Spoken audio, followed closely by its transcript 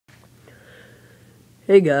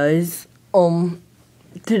Hey guys,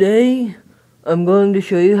 today I'm going to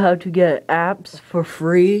show you how to get apps for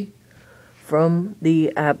free from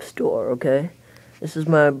the App Store, okay? This is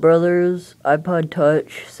my brother's iPod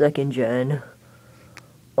Touch 2nd gen,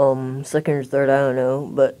 second or third, I don't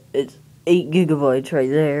know, but it's 8 gigabytes right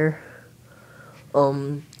there.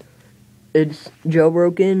 It's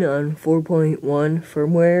jailbroken on 4.1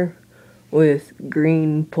 firmware with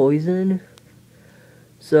green poison,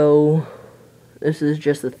 so this is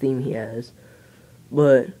just the theme he has,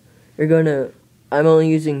 but I'm only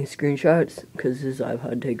using screenshots because his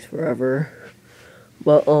iPod takes forever,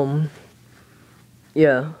 but,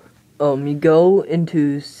 yeah, you go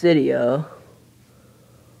into Cydia,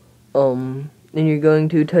 and you're going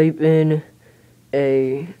to type in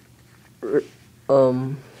a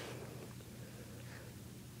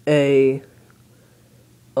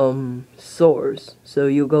source, so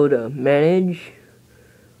you go to manage,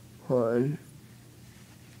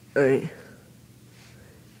 Alright,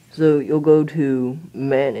 so you'll go to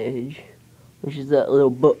manage, which is that little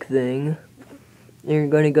book thing. And you're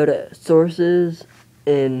going to go to sources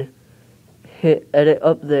and hit edit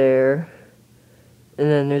up there.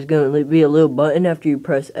 And then there's going to be a little button after you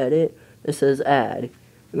press edit that says add.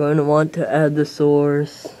 You're going to want to add the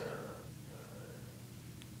source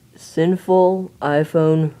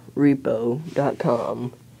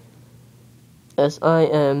sinfuliPhonerepo.com.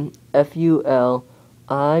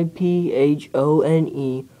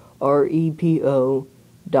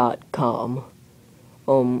 sinfuliPhonerepo.com.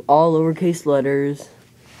 All lowercase letters,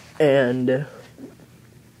 and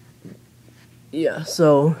yeah,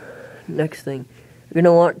 so next thing, you're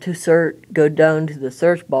gonna want to go down to the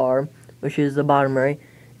search bar, which is the bottom right,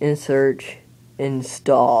 and search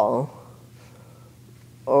install,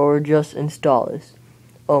 or just Installous.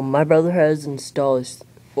 My brother has Installous.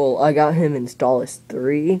 Well, I got him Installous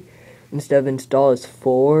 3 instead of Installous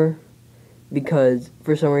 4 because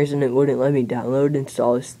for some reason it wouldn't let me download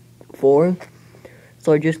Installous 4.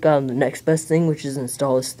 So I just got him the next best thing, which is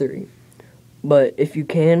Installous 3. But if you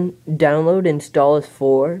can, download Installous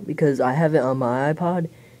 4 because I have it on my iPod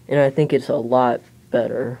and I think it's a lot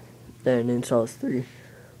better than Installous 3.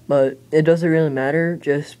 But it doesn't really matter,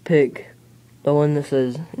 just pick the one that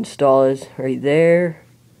says Installous right there,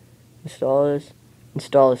 Installous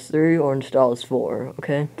 3 or Installous 4,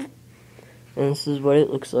 okay? And this is what it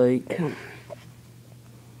looks like.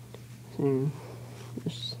 Then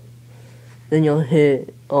you'll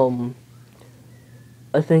hit, I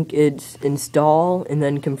think it's install and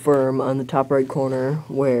then confirm on the top right corner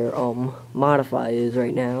where, modify is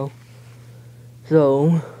right now.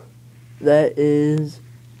 So, that is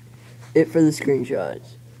it for the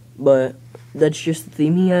screenshots. But, that's just the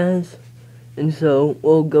theme he has. And so,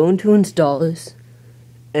 we'll go into Installous.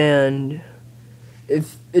 And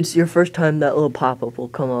if it's your first time, that little pop-up will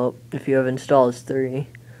come up if you have Installous 3.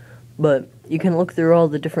 But you can look through all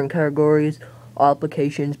the different categories, all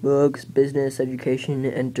applications, books, business, education,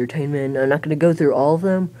 entertainment. I'm not going to go through all of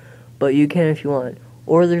them, but you can if you want.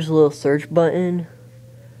 Or there's a little search button,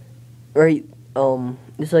 right,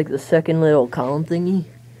 it's like the second little column thingy,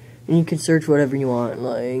 and you can search whatever you want,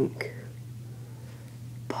 like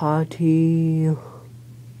potty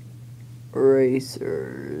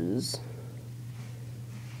racers.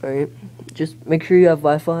 Alright, just make sure you have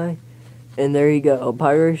Wi-Fi, and there you go.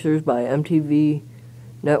 Potty Racers by MTV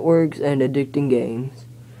Networks and Addicting Games.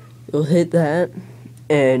 You'll hit that,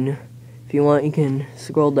 and if you want, you can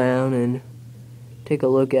scroll down and take a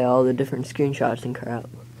look at all the different screenshots and crap.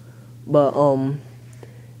 But,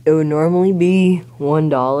 it would normally be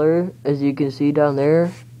 $1, as you can see down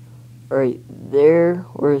there, right there,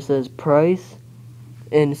 where it says price,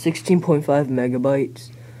 and 16.5 megabytes.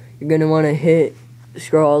 You're going to want to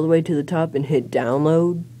scroll all the way to the top and hit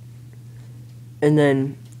download, and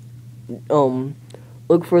then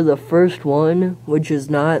look for the first one, which is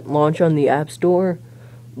not launch on the App Store,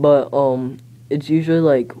 but it's usually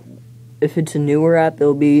like, if it's a newer app,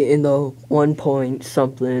 it'll be in the 1 point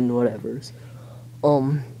something whatevers.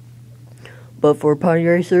 But for Potty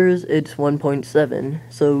Racers, it's 1.7,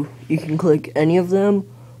 so you can click any of them,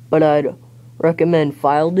 but I'd recommend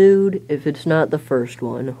FileDude if it's not the first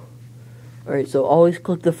one. Alright, so always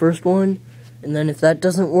click the first one, and then if that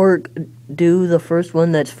doesn't work, do the first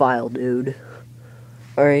one that's FileDude.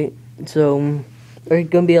 Alright, so there's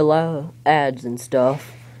gonna be a lot of ads and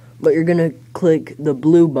stuff, but you're gonna click the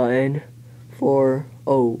blue button for,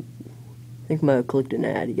 I think I might have clicked an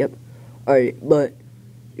ad, yep. Alright, but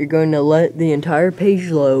you're going to let the entire page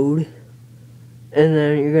load, and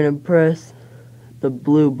then you're gonna press the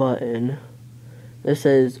blue button that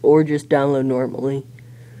says, or just download normally.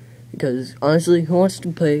 Because honestly, who wants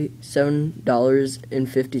to pay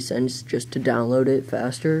 $7.50 just to download it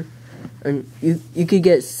faster? And you could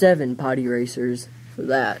get 7 potty racers for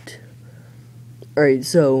that. Alright,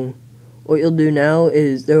 so what you'll do now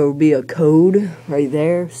is there will be a code right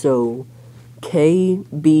there. So KBTE.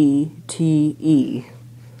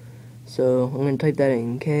 So I'm going to type that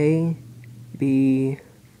in. KBTE.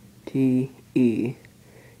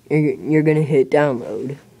 You're going to hit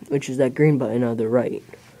download, which is that green button on the right.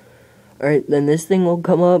 Alright, then this thing will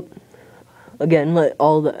come up. Again, let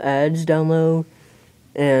all the ads download.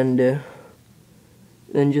 And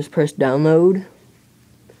then just press download.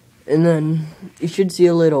 And then you should see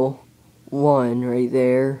a little 1 right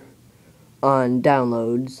there on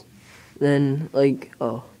downloads. Then,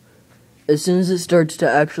 as soon as it starts to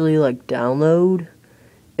actually, download,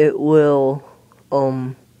 it will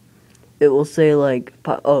say,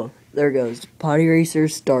 oh, there it goes. Potty Racer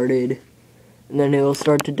started. And then it will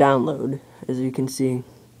start to download, as you can see.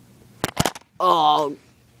 Oh,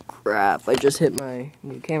 crap. I just hit my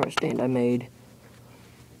new camera stand I made.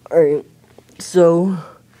 Alright, so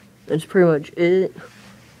that's pretty much it.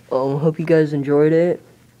 Hope you guys enjoyed it.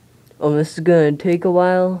 This is gonna take a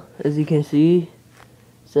while, as you can see.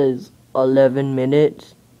 It says 11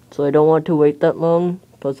 minutes, so I don't want to wait that long.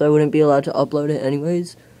 Plus, I wouldn't be allowed to upload it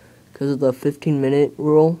anyways, because of the 15-minute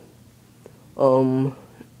rule.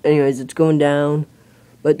 Anyways, it's going down.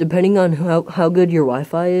 But depending on how good your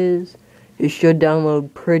Wi-Fi is, it should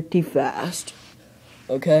download pretty fast.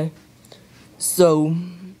 Okay? So,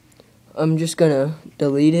 I'm just gonna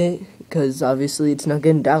delete it, because obviously it's not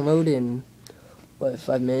gonna download in,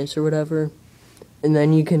 5 minutes or whatever. And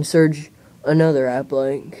then you can search another app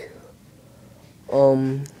like,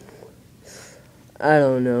 I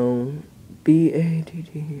don't know,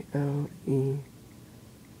 BATTLEFIELD.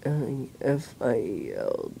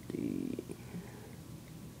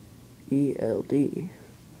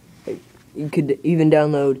 You could even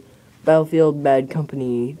download Battlefield Bad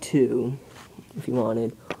Company 2 if you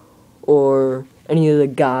wanted, or any of the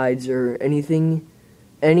guides or anything,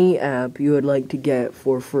 any app you would like to get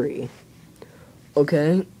for free.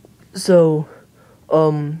 Okay, so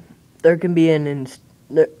there can be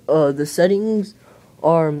the settings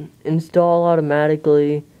are install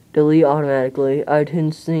automatically, delete automatically,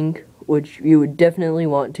 iTunes Sync, which you would definitely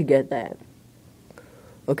want to get that.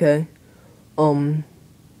 Okay, and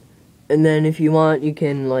then if you want, you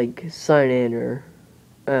can sign in, or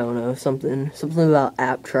I don't know, something about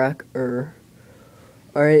app track or.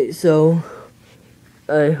 Alright, so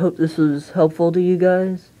I hope this was helpful to you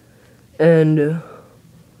guys. And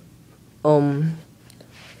oh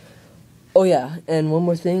yeah, and one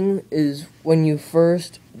more thing is when you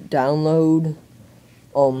first download,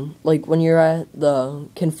 when you're at the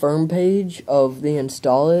confirm page of the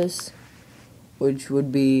install this, which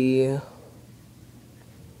would be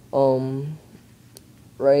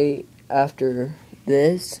right after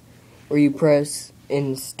this, where you press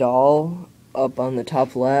install up on the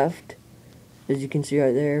top left, as you can see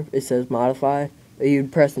right there, it says modify. But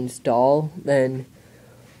you'd press install, but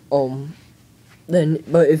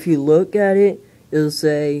if you look at it, it'll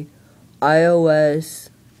say iOS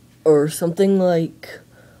or something like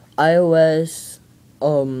iOS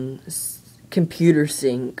computer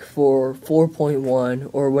sync for 4.1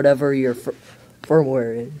 or whatever your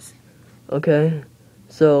firmware is. Okay,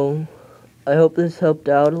 so I hope this helped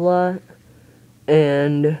out a lot,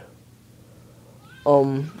 and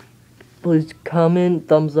please comment,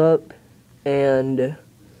 thumbs up, and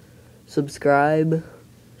subscribe,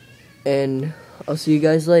 and I'll see you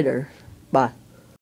guys later. Bye.